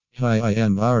Hi, I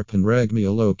am Arpan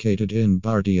Ragmia, located in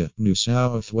Bardia, New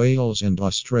South Wales and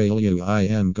Australia. I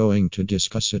am going to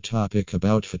discuss a topic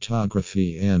about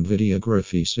photography and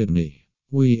videography Sydney.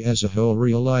 We as a whole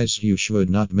realize you should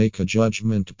not make a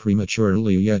judgment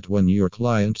prematurely, yet when your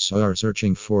clients are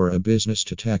searching for a business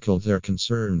to tackle their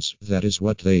concerns, that is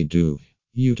what they do.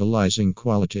 Utilizing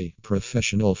quality,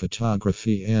 professional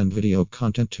photography and video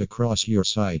content across your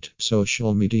site,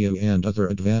 social media, and other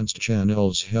advanced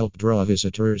channels help draw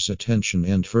visitors' attention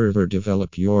and further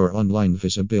develop your online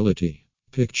visibility.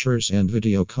 Pictures and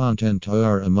video content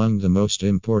are among the most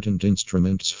important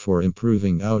instruments for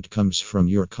improving outcomes from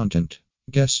your content.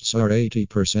 Guests are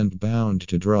 80% bound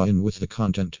to draw in with the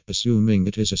content, assuming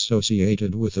it is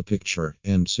associated with a picture,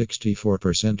 and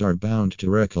 64% are bound to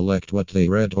recollect what they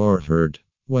read or heard.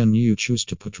 When you choose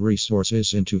to put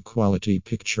resources into quality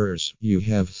pictures, you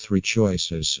have three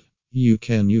choices. You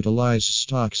can utilize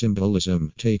stock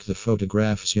symbolism, take the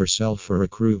photographs yourself, or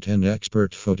recruit an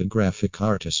expert photographic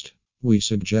artist. We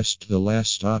suggest the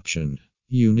last option.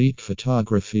 Unique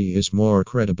photography is more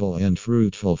credible and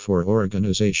fruitful for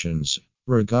organizations.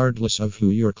 Regardless of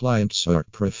who your clients are,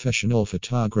 professional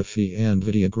photography and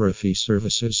videography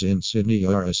services in Sydney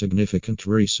are a significant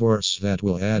resource that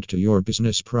will add to your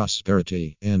business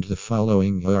prosperity, and the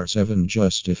following are 7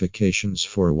 justifications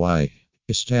for why.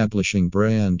 Establishing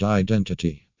brand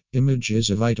identity. Image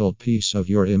is a vital piece of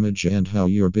your image and how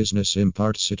your business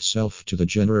imparts itself to the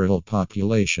general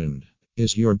population.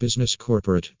 Is your business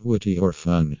corporate, witty, or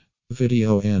fun?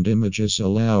 Video and images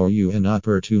allow you an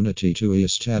opportunity to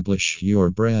establish your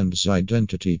brand's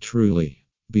identity truly.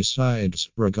 Besides,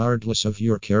 regardless of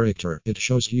your character, it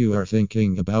shows you are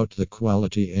thinking about the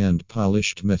quality and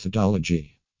polished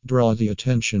methodology. Draw the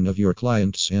attention of your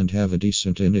clients and have a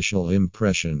decent initial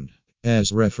impression.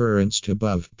 As referenced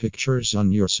above, pictures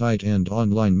on your site and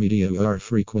online media are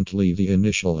frequently the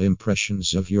initial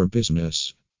impressions of your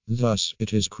business. Thus,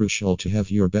 it is crucial to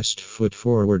have your best foot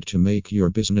forward to make your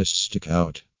business stick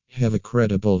out. Have a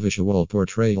credible visual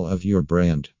portrayal of your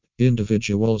brand.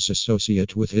 Individuals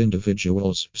associate with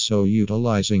individuals, so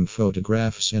utilizing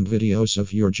photographs and videos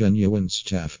of your genuine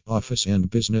staff, office, and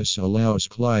business allows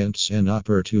clients an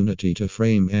opportunity to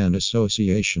frame an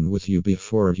association with you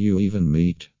before you even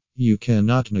meet. You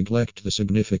cannot neglect the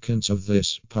significance of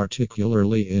this,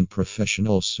 particularly in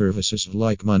professional services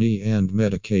like money and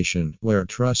medication, where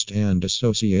trust and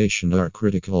association are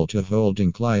critical to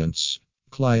holding clients.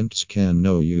 Clients can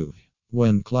know you.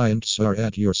 When clients are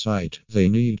at your site, they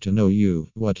need to know you,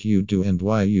 what you do, and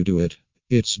why you do it.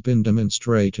 It's been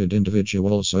demonstrated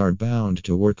individuals are bound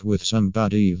to work with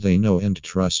somebody they know and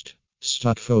trust.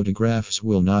 Stock photographs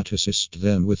will not assist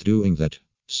them with doing that.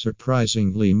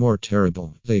 Surprisingly more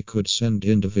terrible, they could send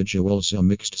individuals a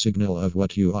mixed signal of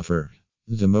what you offer.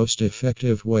 The most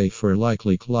effective way for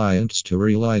likely clients to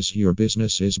realize your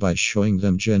business is by showing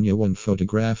them genuine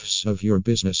photographs of your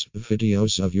business,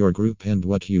 videos of your group, and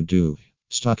what you do.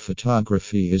 Stock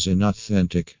photography is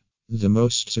inauthentic. The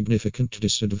most significant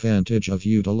disadvantage of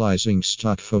utilizing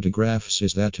stock photographs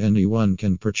is that anyone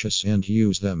can purchase and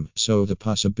use them, so the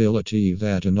possibility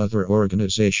that another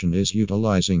organization is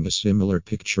utilizing a similar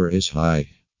picture is high.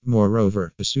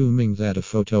 Moreover, assuming that a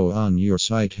photo on your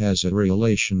site has a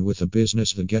relation with a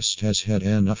business the guest has had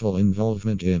an awful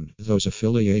involvement in, those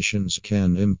affiliations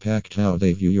can impact how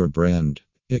they view your brand.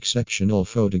 Exceptional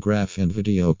photograph and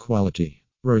video quality.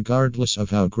 Regardless of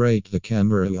how great the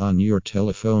camera on your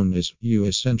telephone is, you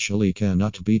essentially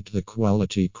cannot beat the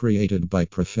quality created by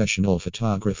professional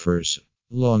photographers.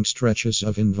 Long stretches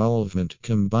of involvement,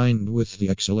 combined with the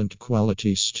excellent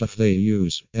quality stuff they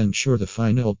use, ensure the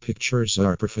final pictures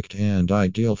are perfect and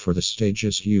ideal for the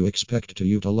stages you expect to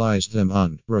utilize them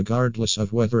on, regardless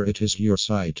of whether it is your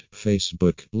site,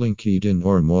 Facebook, LinkedIn,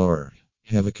 or more.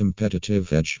 Have a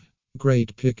competitive edge.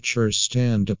 Great pictures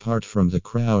stand apart from the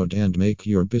crowd and make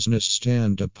your business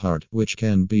stand apart, which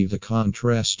can be the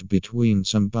contrast between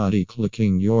somebody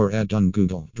clicking your ad on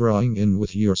Google, drawing in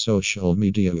with your social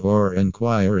media, or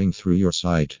inquiring through your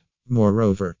site.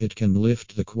 Moreover, it can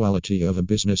lift the quality of a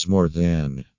business more than